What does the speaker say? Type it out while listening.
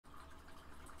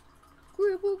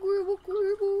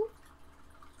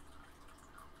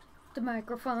The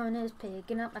microphone is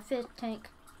picking up my fish tank.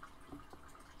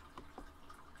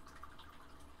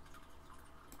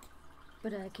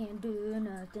 But I can't do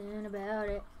nothing about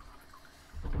it.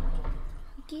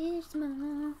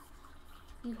 Gizmo,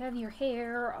 you have your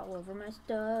hair all over my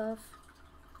stuff.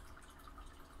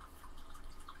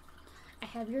 I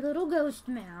have your little ghost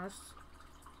mouse.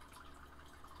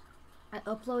 I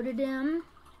uploaded him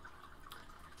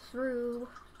through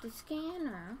the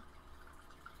scanner.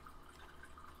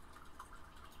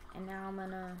 And now I'm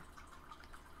gonna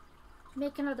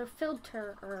make another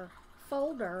filter or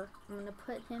folder. I'm gonna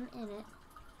put him in it.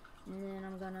 And then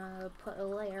I'm gonna put a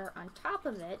layer on top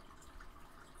of it.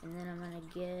 And then I'm gonna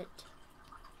get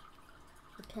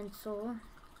the pencil.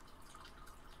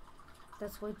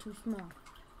 That's way too small.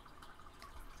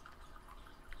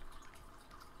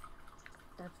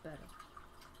 That's better.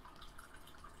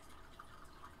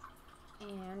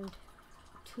 And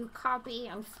to copy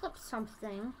and flip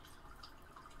something,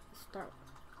 start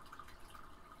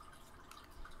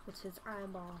with his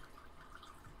eyeball.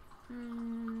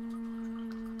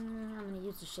 I'm gonna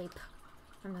use the shape.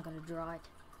 I'm not gonna draw it.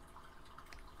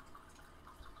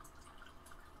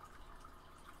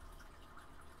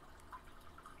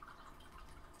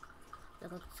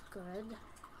 That looks good.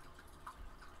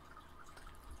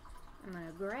 I'm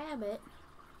gonna grab it,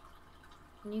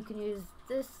 and you can use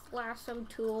this lasso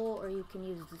tool or you can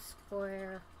use the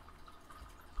square.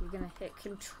 You're gonna hit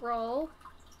Control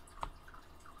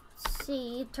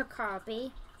C to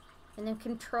copy, and then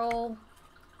Control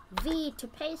V to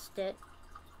paste it,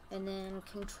 and then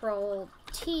Control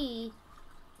T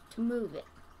to move it.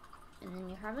 And then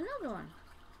you have another one.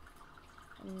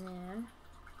 And then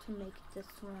to make this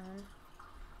one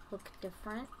look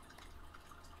different,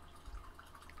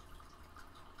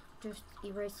 just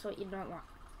erase what you don't want.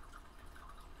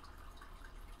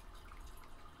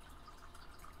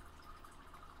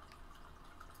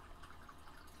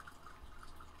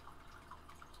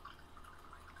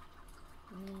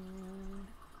 And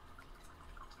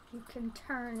you can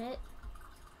turn it.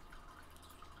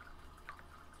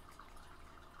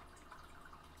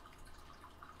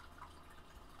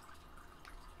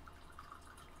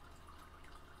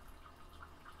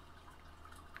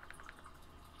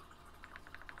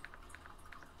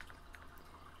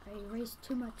 I erased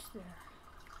too much there.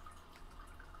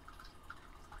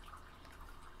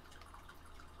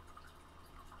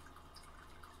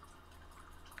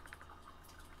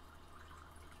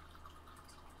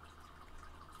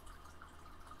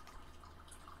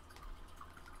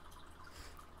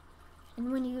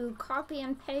 And when you copy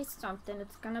and paste something,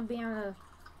 it's gonna be on a,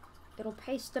 it'll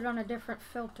paste it on a different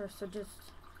filter, so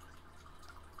just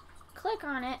click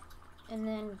on it and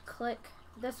then click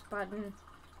this button,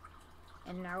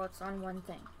 and now it's on one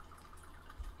thing.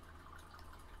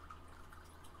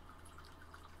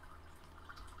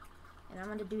 And I'm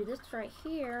gonna do this right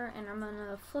here, and I'm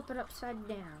gonna flip it upside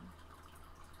down.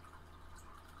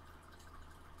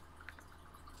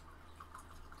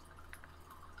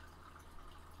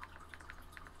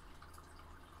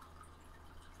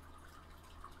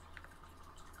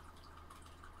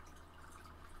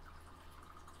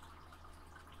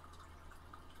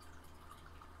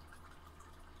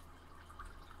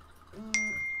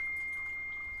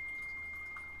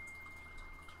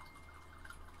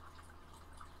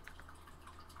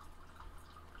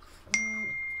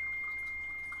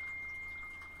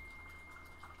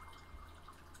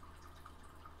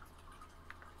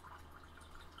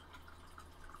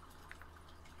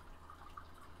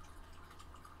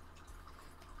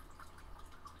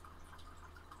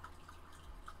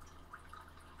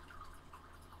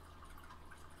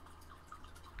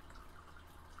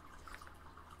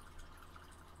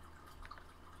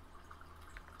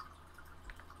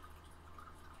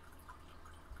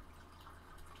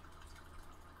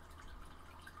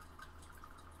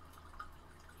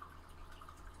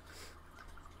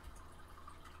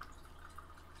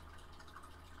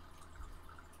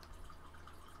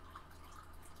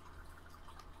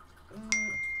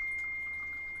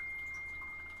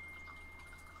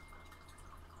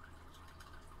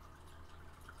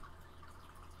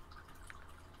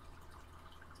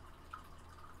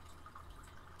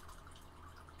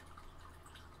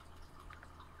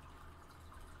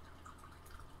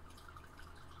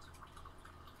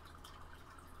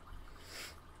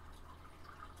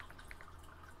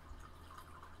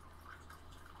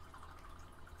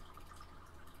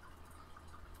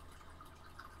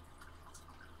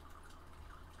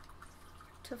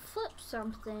 To flip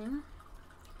something,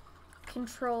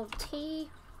 Control T,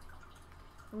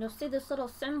 and you'll see this little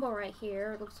symbol right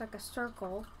here. It looks like a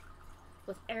circle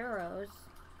with arrows.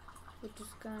 We're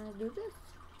just gonna do this.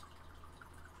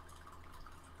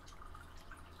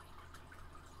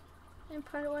 and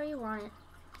put it where you want it.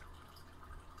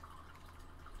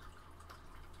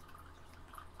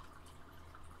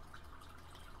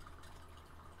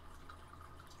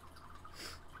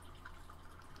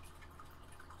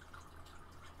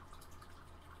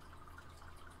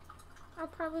 I'll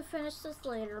probably finish this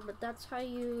later, but that's how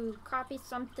you copy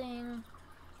something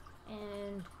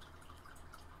and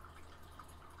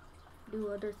do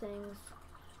other things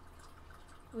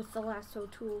with the lasso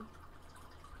tool.